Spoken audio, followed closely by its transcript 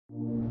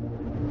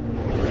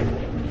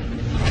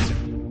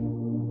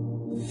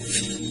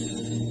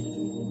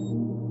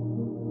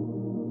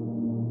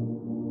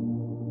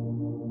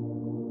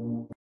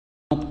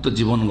মুক্ত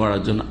জীবন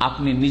গড়ার জন্য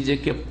আপনি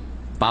নিজেকে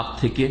পাপ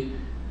থেকে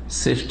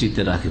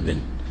সেফটিতে রাখবেন,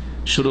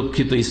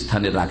 সুরক্ষিত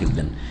স্থানে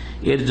রাখবেন।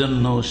 এর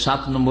জন্য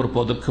 7 নম্বর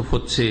পদক্ষেপ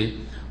হচ্ছে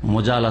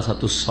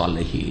মুজালাসাতুস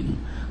সালেহিন,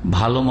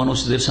 ভালো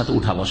মানুষদের সাথে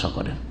উঠা বসা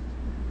করেন।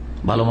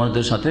 ভালো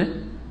মানুষদের সাথে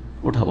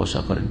উঠা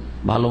বসা করেন।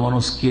 ভালো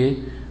মানুষকে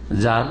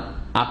যার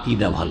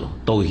আকীদা ভালো,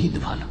 তৌহিদ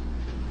ভালো,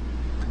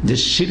 যে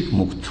শিরক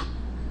মুক্ত।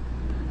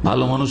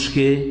 ভালো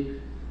মানুষকে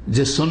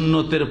যে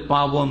সুন্নতের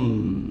পাবন,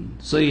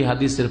 সহিহ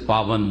হাদিসের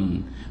পাবন,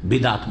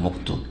 বিদাত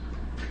মুক্ত।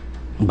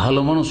 ভালো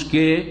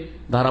মানুষকে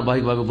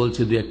ধারাবাহিকভাবে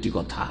বলছে দু একটি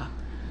কথা,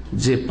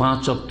 যে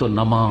 5 ওয়াক্ত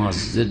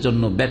নামাজের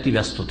জন্য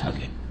ব্যতিব্যস্ত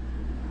থাকে,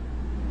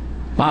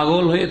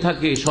 পাগল হয়ে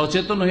থাকে,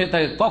 সচেতন হয়ে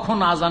থাকে, কখন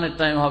আজানের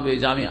টাইম হবে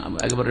যে আমি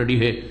একবার রেডি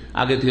হয়ে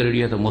আগে থেকে রেডি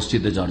হয়ে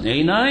মসজিদে যাওয়ার।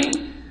 এই নাই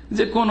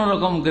যে কোন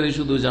রকম করে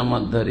শুধু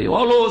জামাত ধরে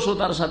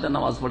অলসতার সাথে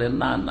নামাজ পড়ে,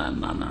 না না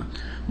না না।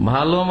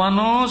 ভালো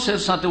মানুষের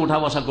সাথে উঠা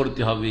বসা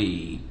করতে হবে।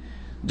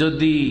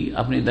 যদি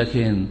আপনি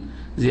দেখেন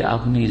যে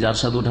আপনি যার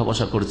সাথে উঠা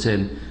বসা করছেন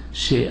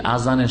সে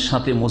আজানের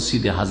সাথে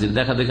মসজিদে হাজির,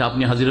 দেখা দেখে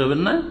আপনি হাজির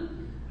হবেন না?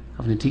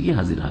 আপনি ঠিকই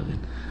হাজির হবেন।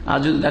 আর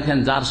যদি দেখেন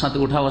যার সাথে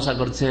উঠা বসা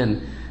করছেন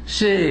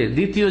সে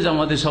দ্বিতীয়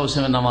জামাতে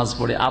সবসময় নামাজ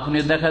পড়ে, আপনি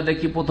দেখা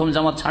দেখি প্রথম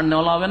জামাত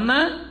ছাড়নেওয়ালা হবেন না?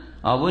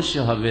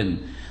 অবশ্যই হবেন।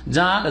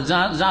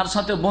 যার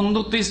সাথে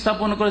বন্ধুত্ব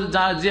স্থাপন করে,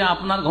 যে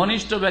আপনার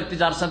ঘনিষ্ঠ ব্যক্তি,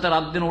 যার সাথে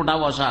রাত দিন উঠা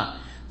বসা,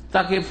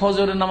 তাকে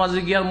ফজরের নামাজে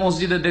গিয়ে আর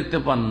মসজিদে দেখতে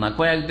পান না,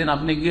 কয়েকদিন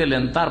আপনি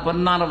গেলেন, তারপর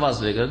নার্ভাস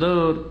হয়ে গেল,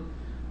 ধর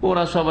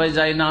ওরা সবাই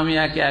যায় না, আমি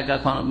একা একা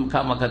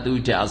খামাখাতে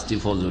উঠে আসছি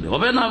ফজরে,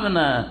 হবে না? হবে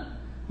না,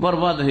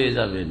 বরবাদ হয়ে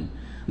যাবেন।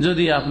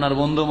 যদি আপনার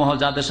বন্ধু মহল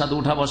যাদের সাথে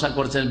উঠা বসা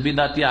করছেন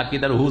বিদাতি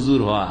আকীদার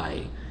হুজুর হয়,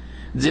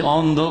 যে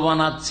অন্ধ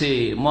বানাচ্ছে,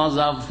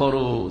 মজাব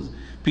ফরজ,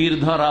 পীর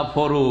ধরা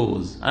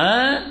ফরজ,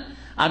 হ্যাঁ,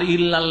 আর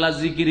ইল্লাল্লাহ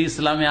জিকির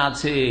ইসলামে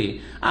আছে,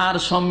 আর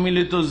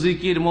সম্মিলিত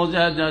জিকির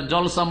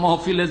জলসা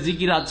মহফিলের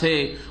জিকির আছে,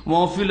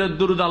 মহফিলের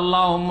দুরুদ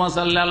আল্লাহুম্মা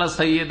সাল্লি আলা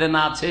সাইয়্যিদিনা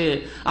আছে,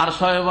 আর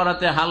শবে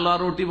বরাতে হালুয়া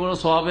রুটি বড়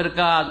সওয়াবের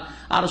কাজ,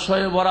 আর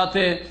শবে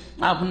বরাতে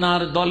আপনার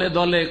দলে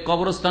দলে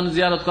কবরস্থান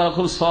জিয়ারত করা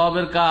খুব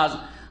সওয়াবের কাজ,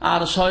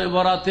 আর শবে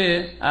বরাতে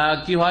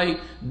কি হয়,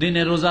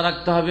 দিনে রোজা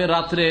রাখতে হবে,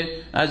 রাত্রে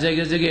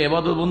জেগে জেগে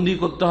ইবাদত বন্দি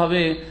করতে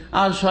হবে,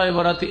 আর শবে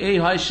বরাতে এই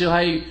হয় সে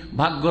হয়,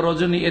 ভাগ্য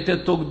রজনী, এতে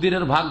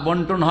তকদিরের ভাগ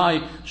বন্টন হয়।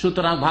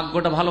 সুতরাং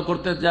ভাগ্যটা ভালো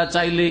করতে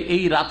চাইলে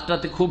এই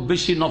রাতটাতে খুব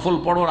বেশি নফল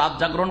পড়ো, রাত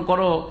জাগরণ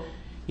করো।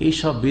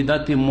 এইসব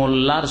বিদাতি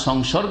মোল্লার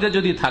সংসর্গে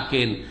যদি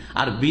থাকেন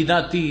আর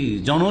বিদাতি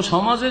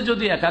জনসমাজে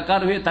যদি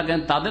একাকার হয়ে থাকেন,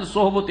 তাদের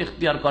সোহবত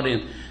ইখতিয়ার করেন,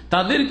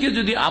 তাদেরকে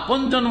যদি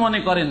আপনজন মনে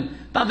করেন,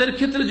 তাদের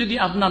ক্ষেত্রে যদি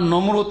আপনার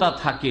নম্রতা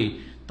থাকে,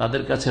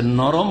 তাদের কাছে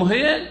নরম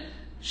হয়ে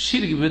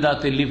শিরক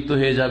বিদআতে লিপ্ত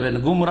হয়ে যাবেন,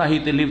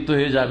 গুমরাহিতে লিপ্ত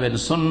হয়ে যাবেন,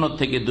 সুন্নাত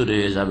থেকে দূরে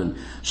হয়ে যাবেন।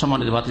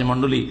 সম্মানিত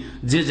ভাতৃমণ্ডলী,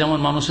 যে যেমন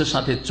মানুষের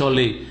সাথে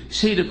চলে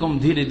সেই রকম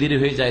ধীরে ধীরে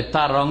হয়ে যায়,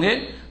 তার রঙে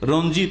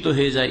রঞ্জিত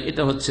হয়ে যায়।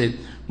 এটা হচ্ছে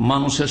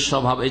মানুষের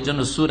স্বভাব। এই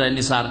জন্য সূরা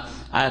নিসার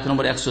আয়াত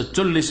নম্বর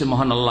 140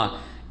 মহান আল্লাহ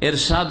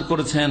এরশাদ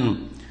করেছেন,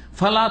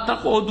 ফালা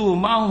তাকুদু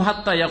মাহুম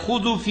হাত্তা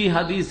ইয়াখুযু ফি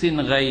হাদিসিন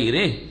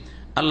গায়রিহি।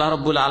 আল্লাহ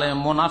রাব্বুল আলামিন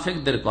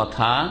মুনাফিকদের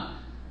কথা,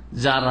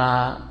 যারা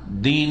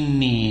দিন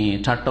নিয়ে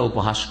ঠাট্টা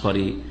উপহাস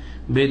করে,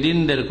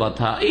 বেদিনদের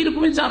কথা,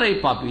 এইরকমই যারাই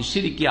পাপী,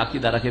 শিরকি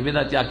আকীদা রাখে,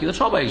 বেদাতি আকীদা,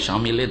 সবাই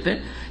শামিল এতে।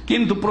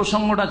 কিন্তু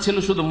প্রসঙ্গটা ছিল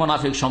শুধু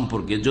মুনাফিক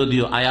সম্পর্কে,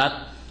 যদিও আয়াত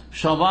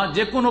সবার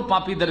যে কোনো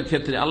পাপীদের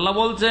ক্ষেত্রে। আল্লাহ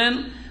বলছেন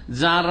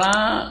যারা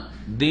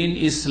দিন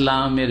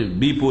ইসলামের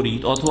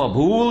বিপরীত অথবা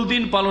ভুল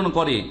দিন পালন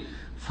করে,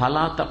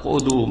 ফালা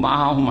তাকুদু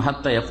মাহুম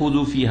হাত্তা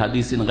ইয়াখুযু ফি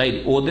হাদিসিন গায়রি,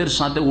 ওদের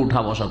সাথে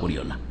উঠা বসা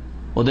করিও না,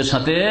 ওদের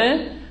সাথে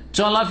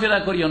চলাফেরা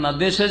করিও না।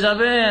 দেশে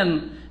যাবেন,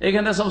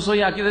 এখানে সব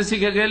সহি আকীদা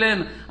শিখে গেলেন,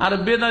 আর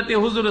বেদাতি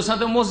হুজুরের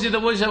সাথে মসজিদে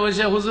বসে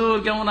বসে হুজুর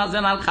কেমন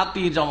আছেন আর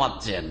খাতি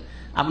জমাচ্ছেন,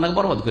 আপনাকে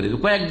বরবাদ করে দেবে।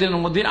 কয়েকদিনের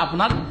মধ্যে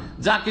আপনার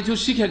যা কিছু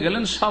শিখে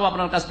গেলেন সব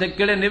আপনার কাছ থেকে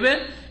কেড়ে নেবে,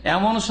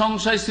 এমন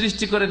সংশয়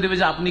সৃষ্টি করে দেবে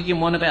যে আপনি কি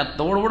মনে করেন এত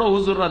বড় বড়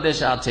হুজুররা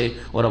দেশে আছে,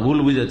 ওরা ভুল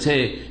বুঝেছে,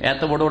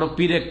 এত বড় বড়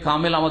পীরে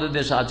কামেল আমাদের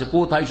দেশে আছে,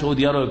 কোথায়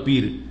সৌদি আরবে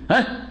পীর,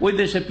 হ্যাঁ ওই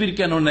দেশে পীর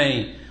কেন নেই,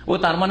 ও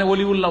তার মানে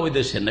ওলিউল্লাহ ওই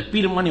দেশে না,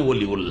 পীর মানে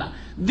ওলিউল্লাহ।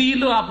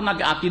 দিল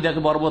আপনাকে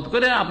আকীদাকে বরবাদ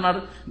করে, আপনার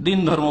দিন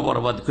ধর্ম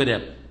বরবাদ করে।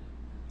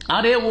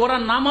 আরে ওরা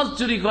নামাজ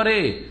চুরি করে,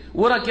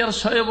 ওরা কি আর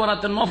শবে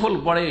বরাতে নফল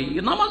পড়ে?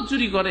 নামাজ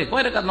চুরি করে,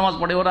 কয় রাকাত নামাজ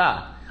পড়ে ওরা?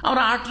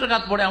 আমরা 8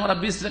 রাকাত পড়ে, আমরা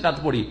 20 রাকাত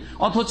পড়ি,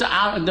 অথচ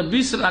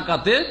 20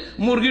 রাকাতে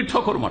মুরগি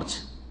ঠোকর মারছে।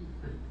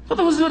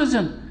 কথা বুঝতে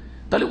পেরেছেন?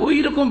 তাহলে ওই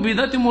রকম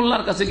বিদাতি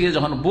মোল্লার কাছে গিয়ে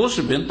যখন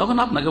বসবেন তখন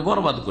আপনাকে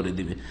বরবাদ করে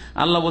দিবে।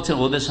 আল্লাহ বলছেন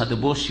ওদের সাথে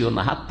বসিও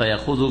না, হাত্তা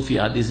ইয়াখুযু ফি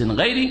হাদিসিন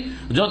গায়রি,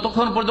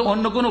 যতক্ষণ পর্যন্ত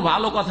অন্য কোনো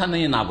ভালো কথা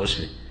নিয়ে না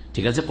বসে।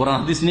 ঠিক আছে, কোরআন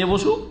হাদিস নিয়ে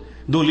বসুক,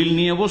 দলিল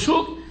নিয়ে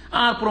বসুক,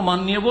 আর প্রমাণ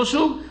নিয়ে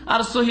বসুক,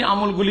 আর সহি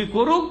আমলগুলি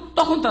করুক,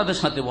 তখন তাদের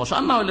সাথে বসো,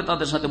 আর না হলে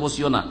তাদের সাথে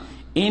বসিও না।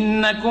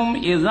 ইন্নাকুম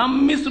ইযাম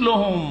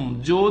মিসলুহুম,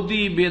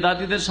 যদি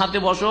বেদাতীদের সাথে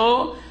বসো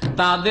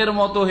তাদের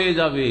মতো হয়ে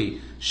যাবে।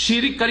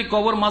 শিরককারী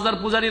কবর মাজার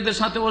পূজারীদের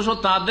সাথে বসো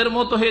তাদের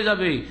মতো হয়ে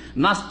যাবে।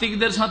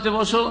 নাস্তিকদের সাথে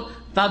বসো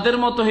তাদের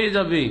মতো হয়ে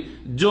যাবে।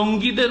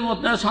 জঙ্গিদের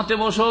সাথে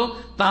বসো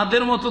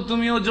তাদের মতো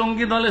তুমিও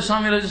জঙ্গি দলে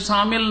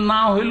সামিল না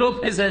হইলেও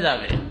ফেঁসে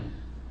যাবে।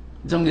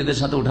 জঙ্গিদের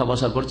সাথে উঠা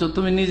বসা করছো,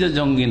 তুমি নিজে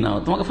জঙ্গি নাও,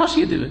 তোমাকে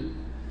ফাঁসিয়ে দেবে।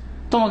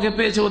 তোমাকে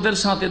পেয়েছে ওদের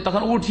সাথে,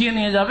 তখন উঠিয়ে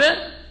নিয়ে যাবে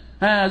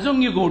হ্যাঁ,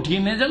 জঙ্গিকে উঠিয়ে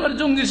নিয়ে যাবে, আর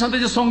জঙ্গির সাথে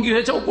যে সঙ্গী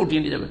হয়েছে ওকে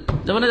উঠিয়ে নিয়ে যাবে,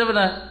 যাবে না যাবে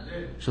না?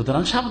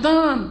 সুতরাং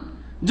সাবধান,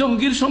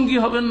 জঙ্গির সঙ্গী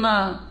হবেন না,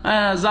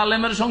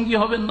 জালেমের সঙ্গী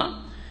হবেন না।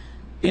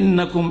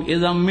 ইন্নাকুম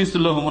ইযা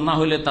মিসলুহুম, না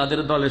হলে তাদের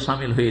দলে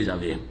শামিল হয়ে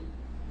যাবে।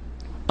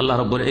 আল্লাহ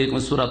রাব্বুল এই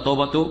সূরা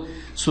তওবাতেও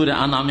সূরা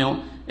আনামেও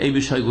এই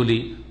বিষয়গুলি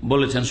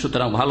বলেছেন।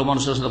 সুতরাং ভালো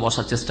মানুষের সাথে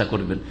বসার চেষ্টা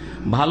করবেন।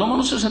 ভালো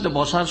মানুষের সাথে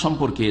বসার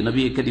সম্পর্কে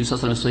নবী করিম সাল্লাল্লাহু আলাইহি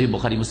ওয়াসাল্লামের সহিহ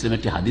বুখারী মুসলিম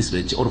একটি হাদিস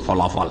রয়েছে, ওর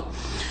ফলাফল।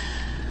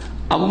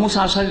 আবু মুসা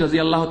আশআরী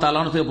রাদিয়াল্লাহু তাআলা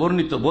আনহু থেকে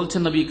বর্ণিত,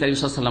 বলছেন নবী করিম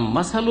সাল্লাল্লাহু আলাইহি ওয়াসাল্লাম,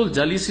 মাসালুল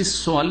জালিসিস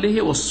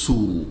সালিহি ওয়াস সু,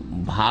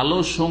 ভালো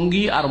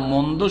সঙ্গী আর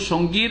মন্দ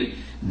সঙ্গীর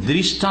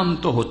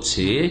দৃষ্টান্ত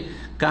হচ্ছে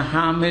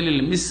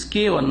কাহামিলিল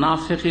মিসকে ওয়া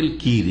নাফিকিল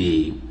কিরে।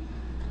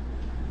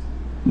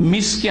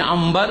 মিসকে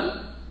আম্বার,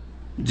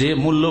 যে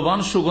মূল্যবান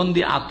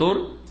সুগন্ধি আতর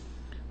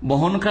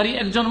বহনকারী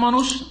একজন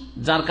মানুষ,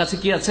 যার কাছে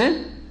কি আছে,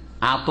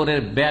 আতরের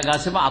ব্যাগ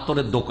আছে বা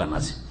আতরের দোকান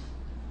আছে।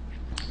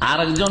 আর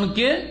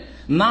একজনকে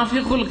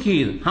নাফিকুল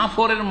খির,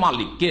 হাফরের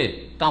মালিক কে,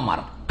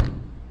 কামার,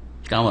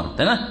 কামার,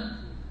 তাই না?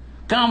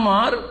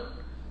 কামার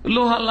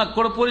লোহা লাগ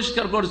করে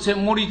পরিষ্কার করছে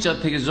মরিচা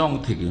থেকে, জং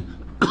থেকে।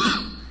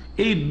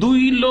 এই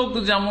দুই লোক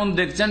যেমন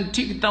দেখছেন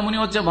ঠিক তেমনি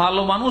হচ্ছে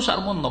ভালো মানুষ আর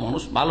মন্দ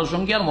মানুষ, ভালো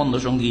সঙ্গী আর মন্দ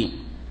সঙ্গী।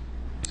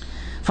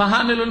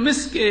 ফাহামিলুল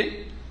মিসকে,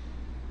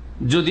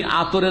 যদি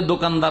আতরের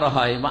দোকানদার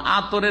হয় বা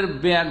আতরের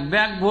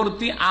ব্যাগ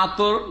ভর্তি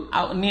আতর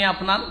নিয়ে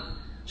আপনার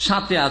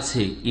সাথে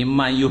আছে,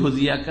 ইম্মা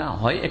ইহুদিয়াকা,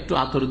 হয় একটু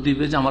আতর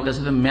দিবে, যে আমার কাছে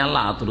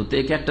মেলা আতর, তো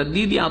একে একটা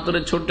দিয়ে দিই,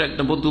 আতরের ছোট্ট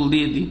একটা বোতল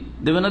দিয়ে দিই,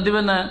 দেবে না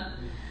দেবে না?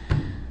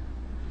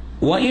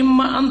 ওয়া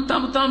ইম্মা আন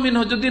তাবতামিন,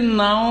 যদি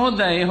নাও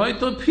দেয়,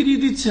 হয়তো ফ্রি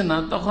দিচ্ছে না,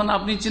 তখন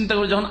আপনি চিন্তা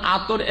করেন যখন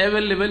আতর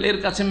অ্যাভেলেবেল, এর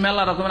কাছে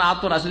মেলা রকমের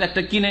আতর আছে,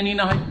 একটা কিনে নি,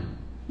 না হয়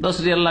 10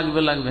 রিয়াল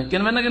লাগবে,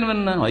 কিনবেন না কিনবেন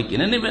না? হয়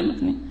কিনে নেবেন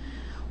আপনি।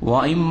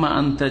 ওয়া ইম্মা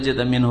আন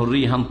তাজিদা মিনহু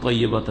রিহান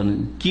তাইয়্যিবাতান,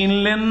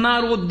 কিনলেন না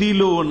আর ও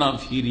দিল না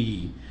ফ্রি,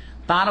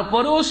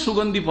 তারপরেও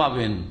সুগন্ধি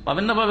পাবেন,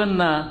 পাবেন না পাবেন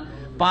না?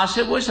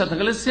 পাশে বসে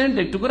থাকলে সেন্ট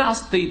একটু করে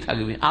আসতেই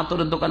থাকবে,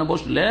 আতরের দোকানে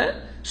বসলে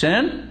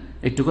সেন্ট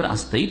একটু করে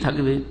আসতেই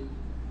থাকবে।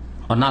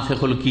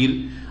 নাফিকুল কির,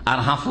 আর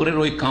হাফুরের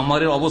ওই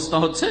কামারের অবস্থা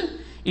হচ্ছে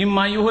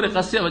ইম্মা ইউহরে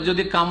কাছে,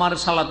 যদি কামার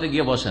সালাতে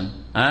গিয়ে বসেন,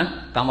 হ্যাঁ,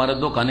 কামারের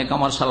দোকানে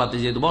কামার সালাতে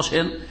যদি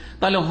বসেন,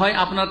 তাহলে হয়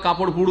আপনার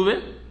কাপড় পুড়বে,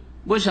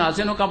 বসে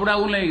আছেন ও কাপড়ে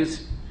আগুন লেগে গেছে।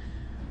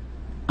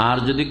 আর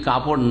যদি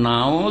কাপড়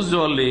নাও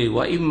জ্বলে,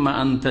 ওয়া ইম্মা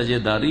আন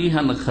তাজিদা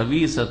রিহান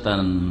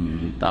খাবিসাতান,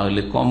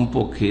 তাহলে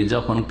কমপক্ষে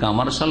যখন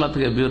কামারশালা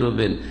থেকে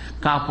বেরোবেন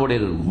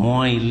কাপড়ের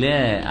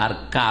ময়লা আর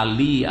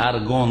কালি আর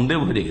গন্ধে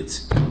ভরে গেছে,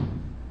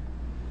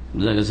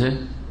 বুঝা গেছে?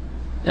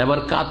 এবার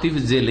কাতিফ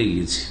জেলে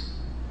গিয়েছে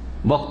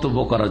বক্তব্য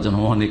করার জন্য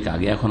অনেক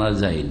আগে, এখন আর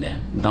যাই না,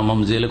 দামাম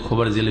জেলে,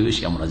 খবর জেলে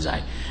বেশি আমরা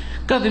যাই।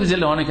 কাতিফ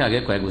জেলে অনেক আগে,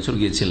 কয়েক বছর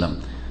গিয়েছিলাম।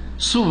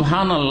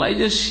 সুবহানাল্লাহ, এই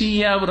যে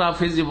শিয়া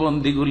রাফেজি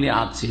বন্দিগুলি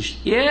আছে,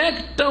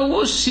 একটাও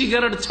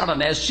সিগারেট ছাড়া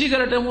নেই,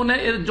 সিগারেটে মনে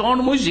এর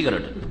জন্মই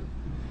সিগারেট,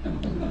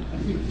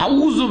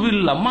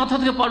 আউযুবিল্লাহ, মাথা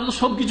থেকে পা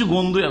সবকিছু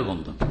গন্ধ আর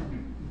গন্ধ।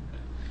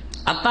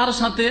 আর তার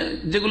সাথে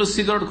যেগুলো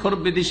সিগারেট খোর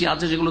বিদেশি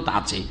আছে সেগুলো তো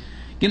আছে,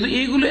 কিন্তু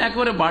এইগুলো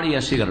একেবারে বাড়িয়া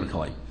সিগারেট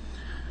খাওয়ায়।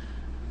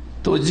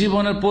 তো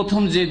জীবনের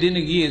প্রথম যে দিন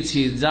গিয়েছি,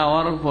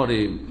 যাওয়ার পরে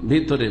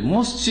ভিতরে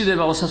মসজিদের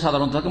ব্যবস্থা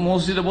সাধারণত থাকে,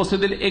 মসজিদে বসে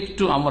দিলে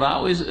একটু আমরা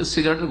ওই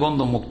সিগারেটের গন্ধ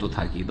মুক্ত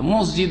থাকি। তো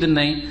মসজিদ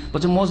নেই,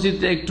 বলছে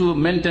মসজিদে একটু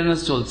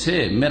মেনটেন্যান্স চলছে,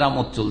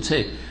 মেরামত চলছে,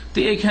 তো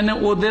এখানে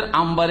ওদের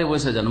আম্বারে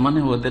বসে যান, মানে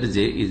ওদের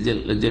যে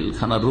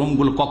জেলখানার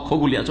রুমগুলো,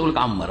 কক্ষগুলি আছে,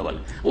 ওগুলোকে আম্বার বলে,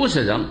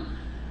 বসে যান।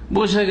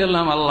 বসে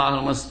গেলাম, আল্লাহ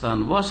মাস্তান।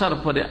 বসার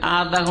পরে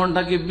আধা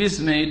ঘন্টা কি 20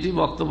 মিনিটই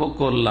বক্তব্য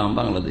করলাম,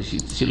 বাংলাদেশি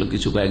ছিল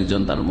কিছু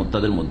কয়েকজন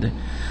তাদের মধ্যে।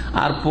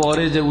 আর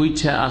পরে যে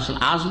উইঠে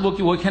আসবো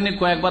কি, ওইখানে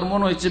কয়েকবার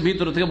মনে হচ্ছে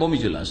ভিতর থেকে বমি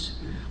চলে আসছে,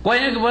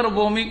 কয়েকবার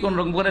বমি কোন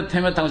রকম করে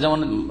থেমে থাকা, যেমন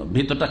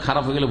ভিতরটা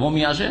খারাপ হয়ে গেলে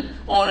বমি আসে,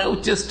 অনেক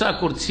চেষ্টা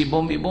করছি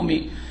বমি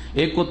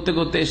এ করতে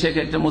করতে এসে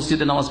একটা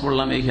মসজিদে নামাজ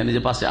পড়লাম, এইখানে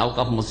যে পাশে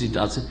আওকাফ মসজিদ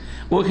আছে,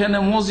 ওইখানে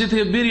মসজিদ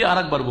থেকে বেরিয়ে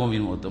আরেকবার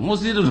বমির মতো,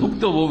 মসজিদে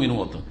ঢুকতেও বমির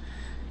মতো।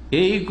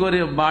 এই করে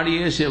বাড়ি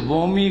এসে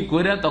বমি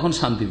করে তখন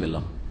শান্তি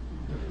পেলাম,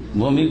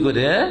 বমি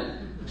করে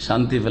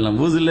শান্তি পেলাম,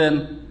 বুঝলেন?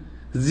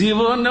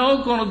 জীবনেও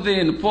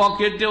কোনদিন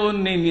পকেটেও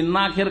নেই,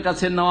 নাকের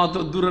কাছে নেওয়া তো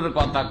দূরের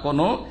কথা,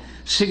 কোনো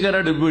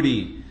সিগারেট বিড়ি,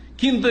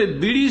 কিন্তু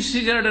বিড়ি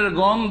সিগারেটের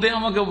গন্ধে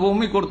আমাকে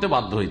বমি করতে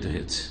বাধ্য হইতে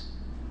হয়েছে।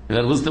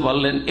 এবার বুঝতে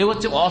পারলেন, এ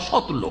হচ্ছে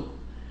অসৎ লোক।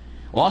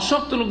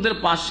 অসৎ লোকদের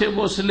পাশে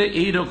বসলে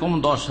এই রকম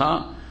দশা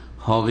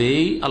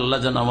হবেই। আল্লাহ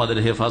যেন আমাদের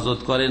হেফাজত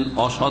করেন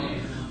অসৎ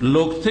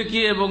লোক থেকে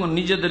এবং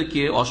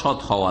নিজেদেরকে অসৎ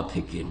হওয়া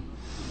থেকে।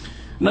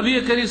 নবী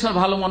করিম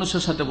সাল্লাল্লাহু ভালো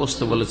মানুষের সাথে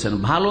বসতে বলেছেন,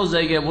 ভালো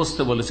জায়গায়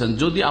বসতে বলেছেন।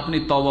 যদি আপনি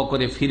তওবা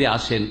করে ফিরে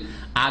আসেন,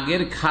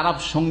 আগের খারাপ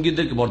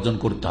সঙ্গীদেরকে বর্জন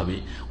করতে হবে,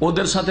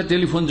 ওদের সাথে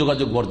টেলিফোন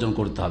যোগাযোগ বর্জন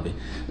করতে হবে।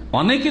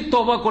 অনেকে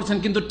তওবা করছেন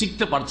কিন্তু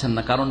টিকতে পারছেন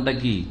না, কারণটা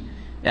কি?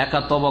 একা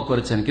তওবা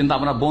করেছেন কিন্তু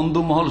আমরা বন্ধু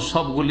মহল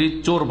সবগুলি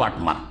চোর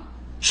বাটমার,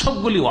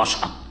 সবগুলি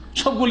অসৎ,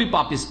 সবগুলি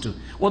পাপিষ্ট,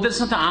 ওদের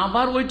সাথে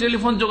আবার ওই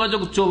টেলিফোন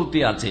যোগাযোগ চলতে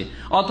আছে,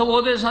 অথবা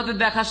ওদের সাথে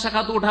দেখা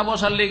সাক্ষাৎ উঠা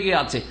বসা লেগে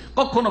আছে,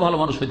 কখনো ভালো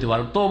মানুষ হইতে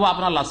পারে, তওবা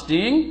আপনার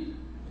লাস্টিং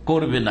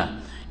করবে না।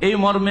 এই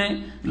মর্মে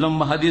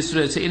লম্বা হাদিস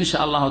রয়েছে,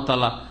 ইনশাআল্লাহ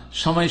তাআলা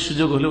সময়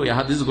সুযোগ হলেও এই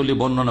হাদিসগুলি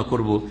বর্ণনা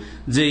করব।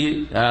 যেই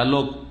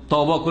লোক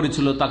তওবা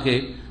করেছিল তাকে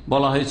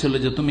বলা হয়েছিল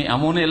যে তুমি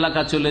এমন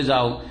এলাকা চলে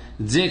যাও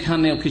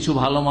যেখানে কিছু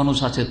ভালো মানুষ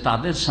আছে,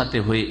 তাদের সাথে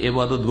হয়ে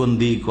ইবাদত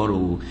বন্দি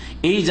করো।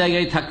 এই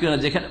জায়গায় থাকিও না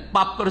যেখানে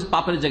পাপ করে,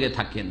 পাপের জায়গায়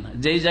থাকেন না।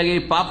 যেই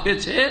জায়গায় পাপ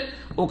হয়েছে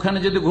ওখানে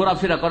যদি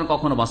ঘোরাফেরা করেন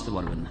কখনো বাঁচতে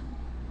পারবেন না।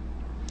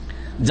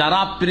 যারা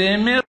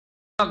প্রেমের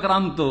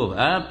আক্রান্ত,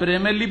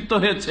 প্রেমে লিপ্ত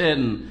হয়েছেন,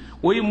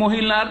 ওই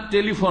মহিলার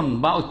টেলিফোন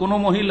বা কোনো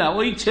মহিলা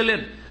ওই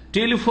ছেলের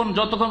টেলিফোন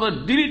যতক্ষণ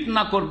ডিলিট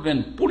না করবেন,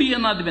 পুড়িয়ে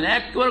না দিবেন,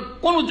 একেবারে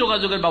কোনো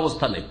যোগাযোগের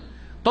ব্যবস্থা নেই,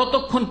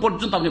 ততক্ষণ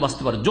পর্যন্ত আপনি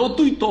বাঁচতে পারেন।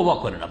 যতই তওবা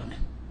করেন, আপনি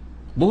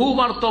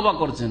বহুবার তওবা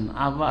করছেন,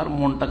 আবার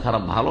মনটা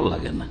খারাপ, ভালো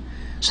লাগে না,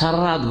 সারা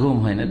রাত ঘুম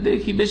হয় না,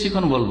 দেখি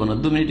বেশিক্ষণ বলবো না,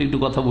 2 মিনিট একটু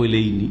কথা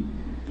বলেই নি,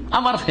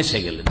 আবার ফেঁসে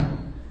গেলেন,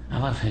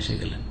 আবার ফেঁসে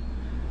গেলেন।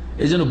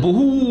 এই জন্য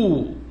বহু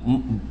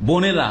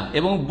বোনেরা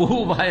এবং বহু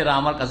ভাইয়েরা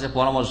আমার কাছে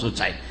পরামর্শ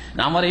চাই,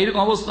 আমার এইরকম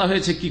অবস্থা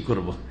হয়েছে, কি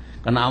করব।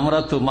 কারণ আমরা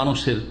তো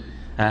মানুষের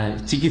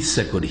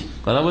চিকিৎসা করি,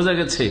 কথা বোঝা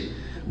গেছে।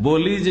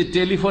 বলি যে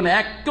টেলিফোন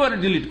একেবারে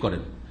ডিলিট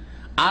করেন।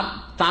 আর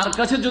তার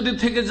কাছে যদি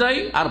থেকে যাই,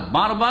 আর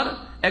বারবার,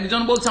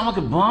 একজন বলছে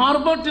আমাকে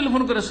বারবার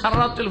টেলিফোন করে, সারা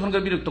রাত টেলিফোন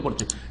করে বিরক্ত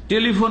করছে,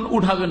 টেলিফোন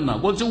উঠাবেন না,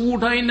 বলছে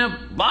উঠাই না,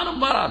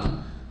 বারবার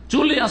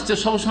চলে আসছে,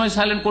 সবসময়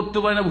সাইলেন্ট করতে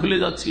পারি না, ভুলে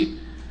যাচ্ছি।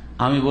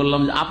 আমি বললাম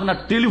যে আপনার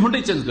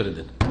টেলিফোনটাই চেঞ্জ করে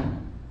দেন।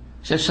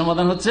 শেষ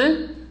সমাধান হচ্ছে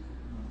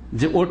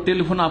যে ওর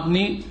টেলিফোন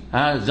আপনি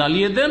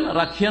জ্বালিয়ে দেন,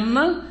 রাখিয়েন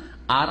না,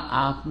 আর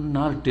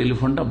আপনার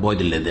টেলিফোনটা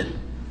বদলে দেন,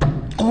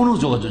 কোনো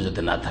যোগাযোগ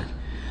যাতে না থাকে।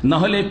 না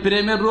হলে এই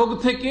প্রেমের রোগ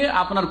থেকে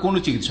আপনার কোনো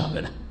চিকিৎসা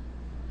হবে না।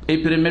 এই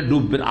প্রেমে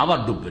ডুববেন, আবার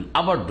ডুববেন,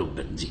 আবার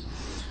ডুববেন। জি,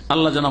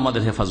 আল্লাহ যেন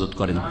আমাদের হেফাজত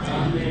করেন।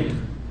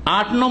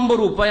 8 নম্বর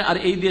উপায়, আর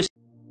এই দেশ